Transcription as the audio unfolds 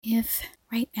If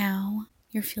right now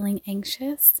you're feeling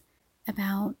anxious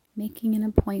about making an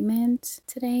appointment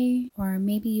today, or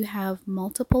maybe you have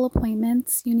multiple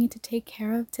appointments you need to take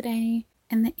care of today,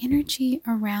 and the energy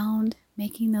around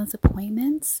making those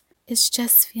appointments is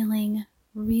just feeling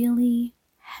really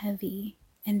heavy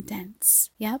and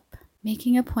dense. Yep,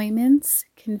 making appointments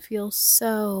can feel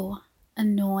so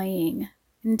annoying,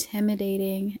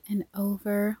 intimidating, and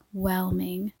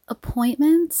overwhelming.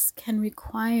 Appointments can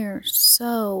require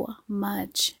so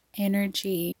much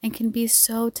energy and can be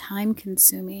so time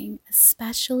consuming,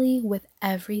 especially with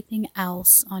everything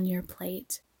else on your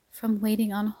plate. From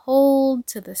waiting on hold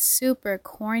to the super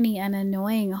corny and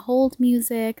annoying hold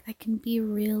music that can be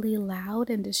really loud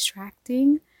and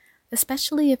distracting,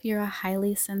 especially if you're a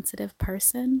highly sensitive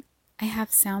person. I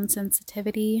have sound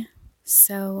sensitivity,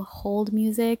 so hold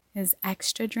music is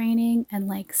extra draining and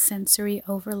like sensory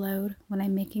overload when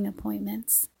I'm making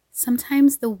appointments.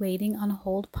 Sometimes the waiting on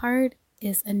hold part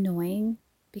is annoying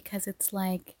because it's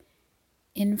like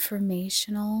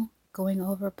informational, going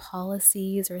over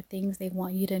policies or things they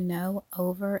want you to know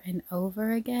over and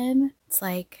over again. It's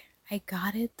like, I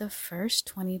got it the first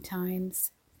 20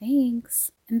 times.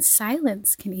 Thanks. And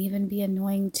silence can even be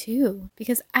annoying too,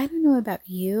 because I don't know about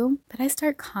you, but I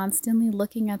start constantly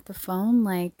looking at the phone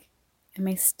like, am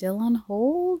I still on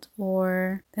hold?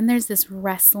 Or then there's this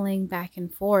wrestling back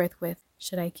and forth with,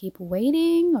 should I keep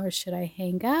waiting or should I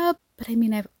hang up? But I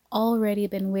mean, I've already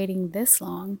been waiting this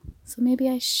long, so maybe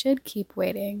I should keep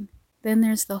waiting. Then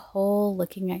there's the whole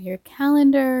looking at your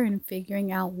calendar and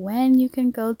figuring out when you can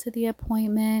go to the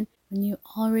appointment when you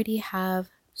already have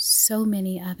so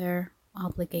many other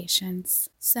obligations.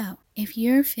 So, if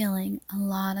you're feeling a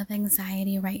lot of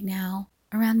anxiety right now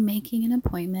around making an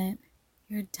appointment,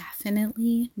 you're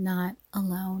definitely not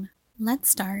alone. Let's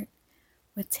start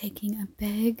with taking a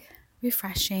big,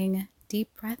 refreshing, deep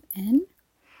breath in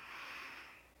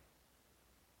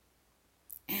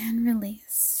and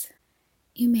release.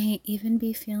 You may even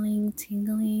be feeling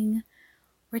tingling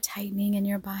or tightening in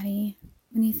your body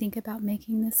when you think about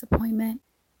making this appointment,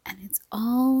 and it's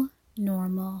all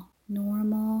normal.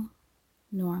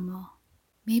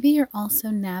 Maybe you're also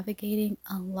navigating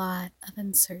a lot of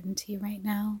uncertainty right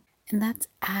now, and that's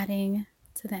adding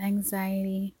to the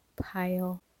anxiety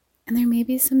pile. And there may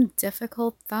be some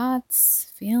difficult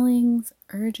thoughts, feelings,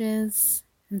 urges,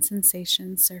 and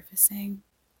sensations surfacing.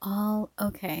 All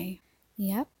okay.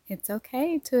 Yep, it's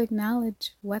okay to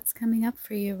acknowledge what's coming up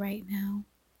for you right now.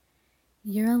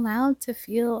 You're allowed to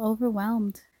feel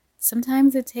overwhelmed.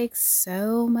 Sometimes it takes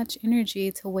so much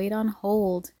energy to wait on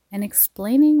hold, and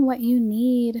explaining what you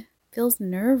need feels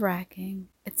nerve-wracking.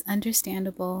 It's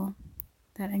understandable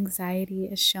that anxiety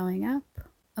is showing up.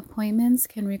 Appointments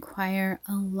can require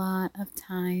a lot of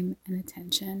time and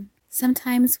attention.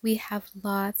 Sometimes we have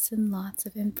lots and lots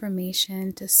of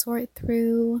information to sort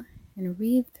through and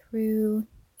read through,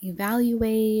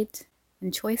 evaluate,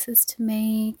 and choices to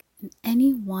make. And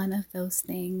any one of those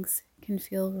things can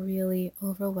feel really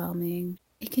overwhelming.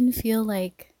 It can feel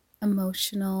like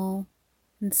emotional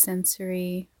and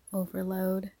sensory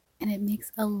overload. And it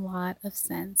makes a lot of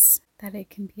sense that it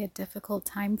can be a difficult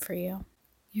time for you.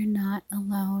 You're not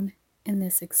alone in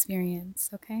this experience,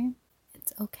 okay?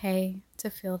 It's okay to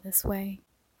feel this way.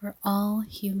 We're all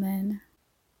human.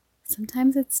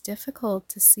 Sometimes it's difficult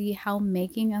to see how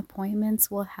making appointments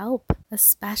will help,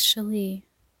 especially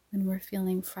when we're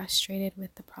feeling frustrated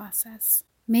with the process.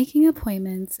 Making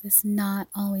appointments is not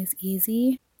always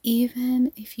easy,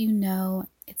 even if you know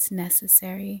it's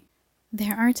necessary.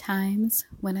 There are times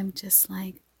when I'm just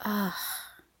like, ugh,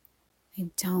 I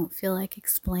don't feel like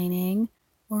explaining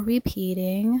or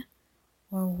repeating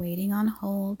or waiting on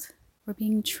hold or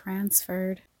being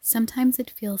transferred. Sometimes it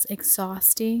feels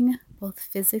exhausting, both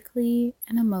physically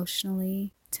and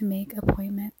emotionally, to make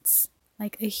appointments,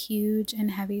 like a huge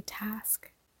and heavy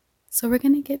task. So we're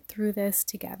going to get through this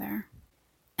together.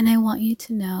 And I want you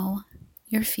to know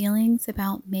your feelings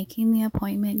about making the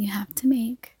appointment you have to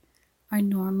make are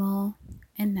normal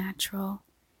and natural,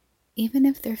 even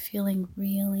if they're feeling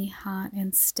really hot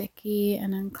and sticky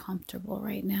and uncomfortable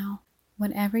right now.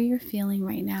 Whatever you're feeling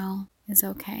right now is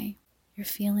okay. Your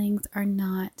feelings are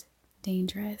not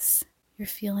dangerous. Your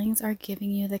feelings are giving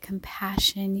you the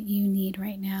compassion you need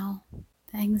right now.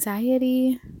 The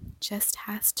anxiety just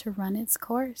has to run its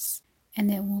course,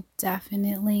 and it will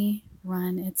definitely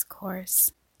run its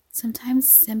course. Sometimes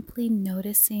simply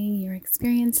noticing your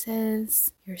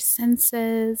experiences, your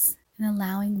senses, and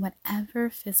allowing whatever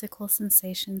physical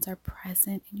sensations are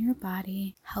present in your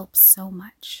body helps so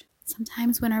much.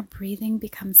 Sometimes when our breathing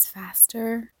becomes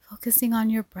faster, focusing on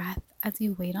your breath as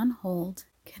you wait on hold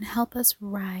can help us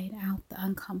ride out the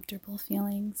uncomfortable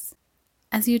feelings.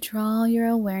 As you draw your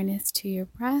awareness to your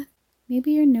breath,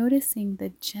 maybe you're noticing the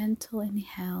gentle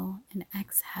inhale and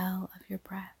exhale of your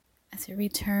breath as it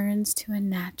returns to a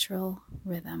natural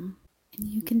rhythm. And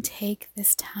you can take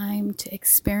this time to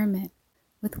experiment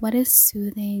with what is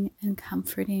soothing and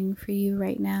comforting for you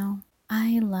right now.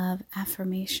 I love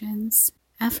affirmations.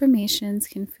 Affirmations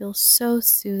can feel so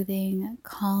soothing,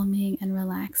 calming, and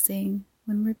relaxing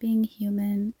when we're being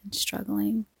human and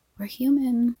struggling. We're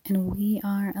human and we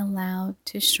are allowed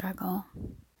to struggle.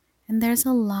 And there's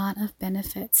a lot of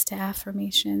benefits to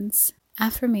affirmations.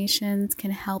 Affirmations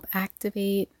can help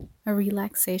activate a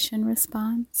relaxation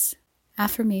response.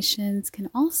 Affirmations can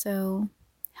also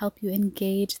help you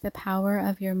engage the power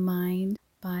of your mind,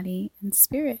 body, and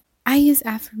spirit. I use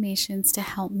affirmations to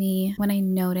help me when I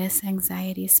notice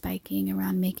anxiety spiking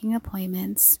around making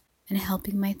appointments and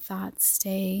helping my thoughts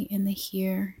stay in the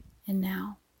here and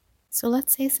now. So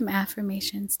let's say some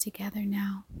affirmations together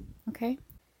now, okay?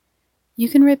 You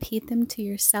can repeat them to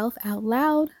yourself out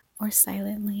loud or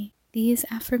silently. These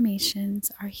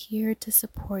affirmations are here to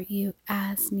support you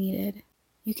as needed.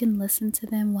 You can listen to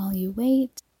them while you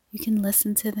wait. You can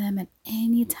listen to them at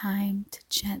any time to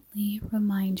gently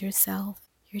remind yourself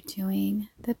you're doing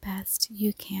the best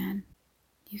you can.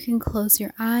 You can close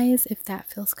your eyes if that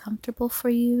feels comfortable for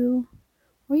you,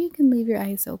 or you can leave your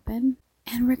eyes open.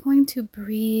 And we're going to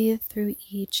breathe through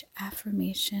each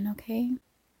affirmation, okay?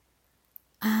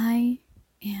 I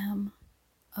am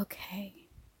okay.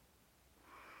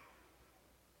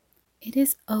 It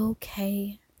is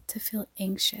okay to feel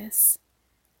anxious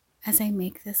as I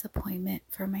make this appointment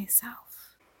for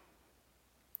myself.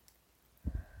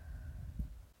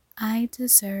 I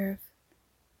deserve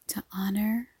to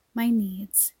honor my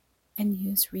needs and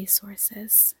use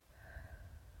resources.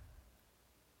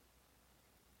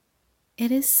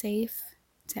 It is safe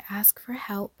to ask for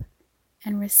help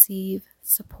and receive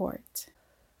support.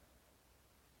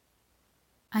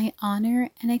 I honor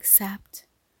and accept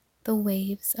the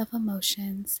waves of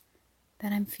emotions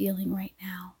that I'm feeling right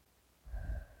now.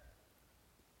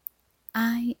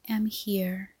 I am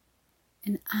here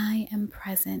and I am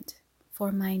present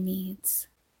for my needs.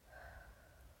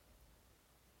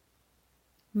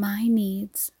 My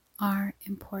needs are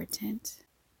important.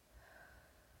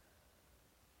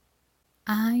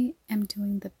 I am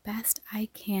doing the best I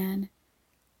can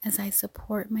as I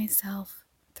support myself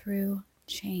through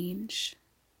change.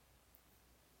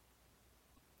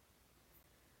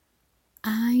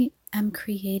 I am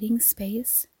creating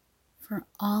space for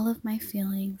all of my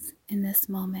feelings in this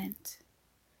moment.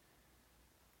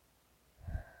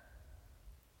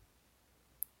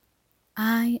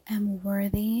 I am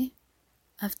worthy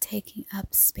of taking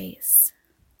up space.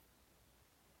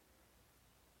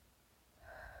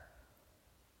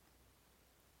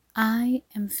 I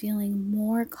am feeling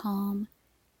more calm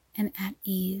and at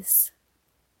ease.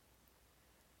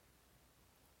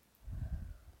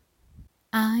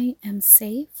 I am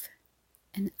safe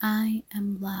and I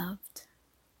am loved.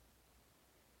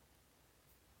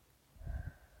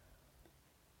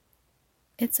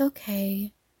 It's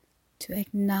okay to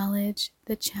acknowledge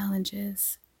the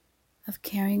challenges of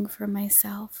caring for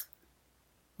myself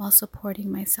while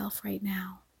supporting myself right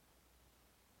now.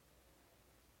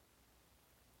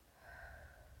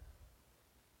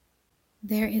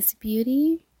 There is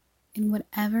beauty in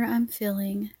whatever I'm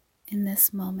feeling in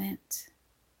this moment.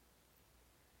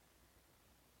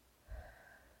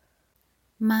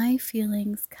 My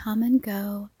feelings come and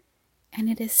go, and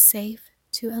it is safe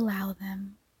to allow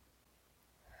them.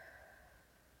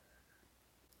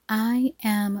 I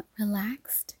am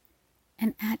relaxed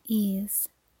and at ease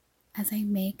as I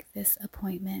make this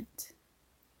appointment.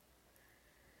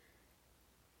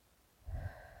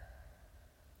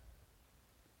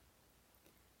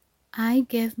 I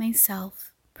give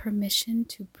myself permission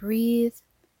to breathe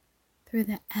through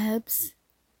the ebbs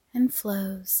and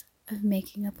flows of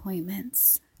making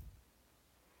appointments.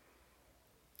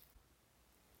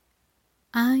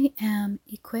 I am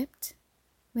equipped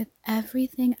with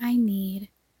everything I need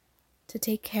to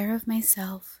take care of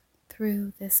myself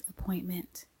through this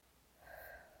appointment.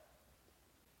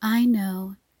 I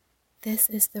know this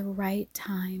is the right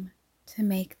time to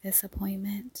make this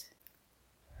appointment.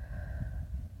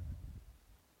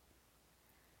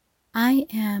 I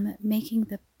am making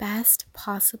the best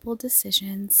possible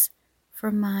decisions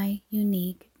for my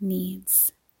unique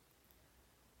needs.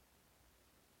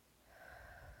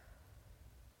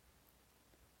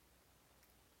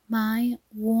 My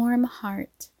warm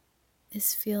heart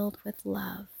is filled with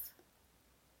love.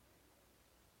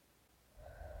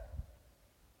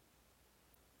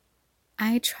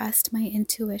 I trust my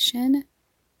intuition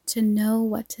to know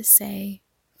what to say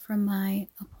for my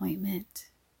appointment.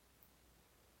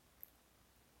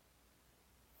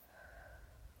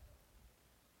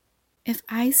 If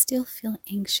I still feel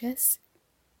anxious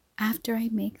after I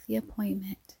make the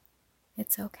appointment,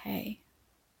 it's okay.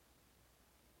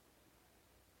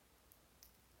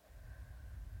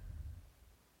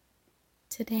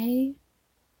 Today,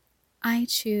 I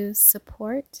choose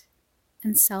support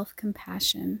and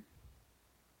self-compassion.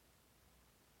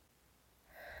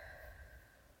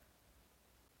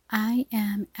 I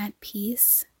am at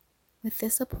peace with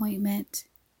this appointment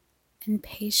and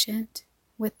patient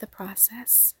with the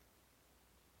process.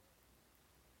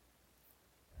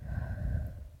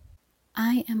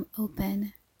 I am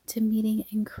open to meeting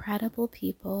incredible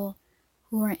people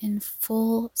who are in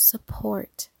full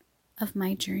support of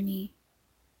my journey.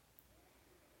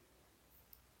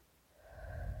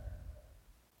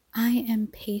 I am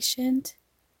patient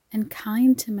and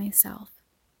kind to myself.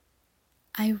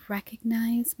 I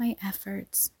recognize my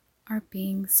efforts are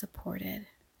being supported.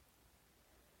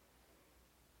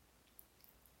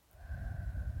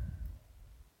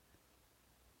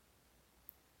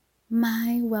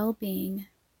 My well-being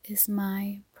is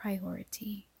my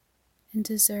priority and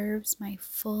deserves my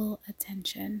full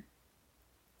attention.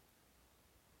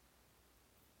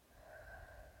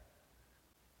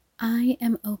 I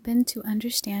am open to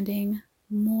understanding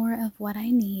more of what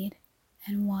I need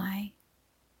and why.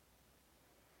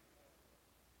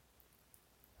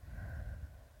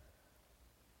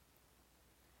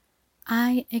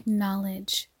 I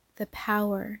acknowledge the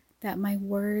power that my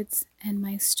words and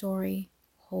my story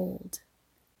hold.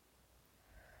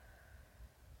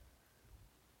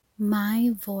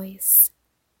 My voice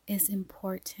is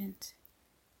important,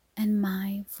 and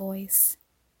my voice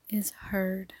is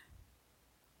heard.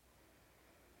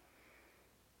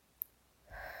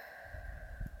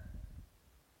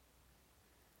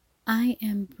 I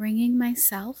am bringing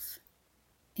myself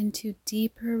into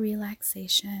deeper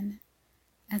relaxation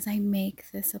as I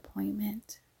make this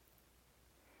appointment.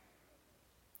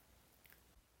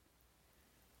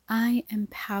 I am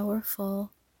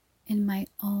powerful in my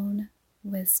own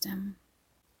wisdom.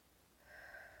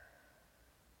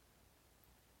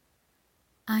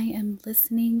 I am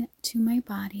listening to my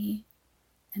body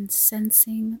and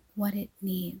sensing what it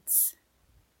needs.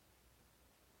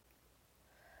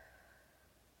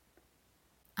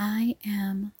 I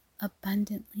am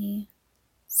abundantly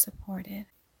supported.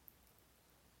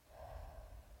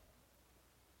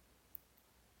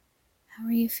 How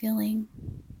are you feeling?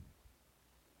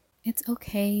 It's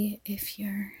okay if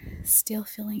you're still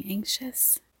feeling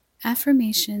anxious.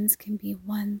 Affirmations can be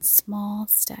one small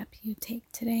step you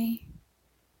take today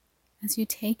as you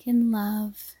take in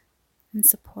love and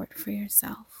support for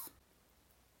yourself.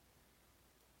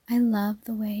 I love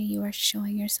the way you are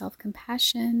showing yourself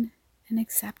compassion and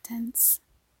acceptance.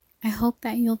 I hope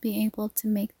that you'll be able to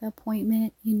make the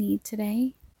appointment you need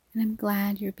today, and I'm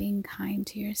glad you're being kind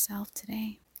to yourself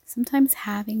today. Sometimes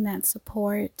having that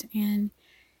support and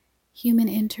human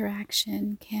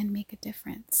interaction can make a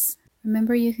difference.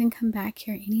 Remember, you can come back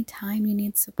here anytime you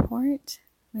need support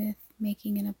with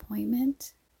making an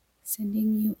appointment.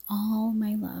 Sending you all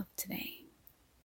my love today.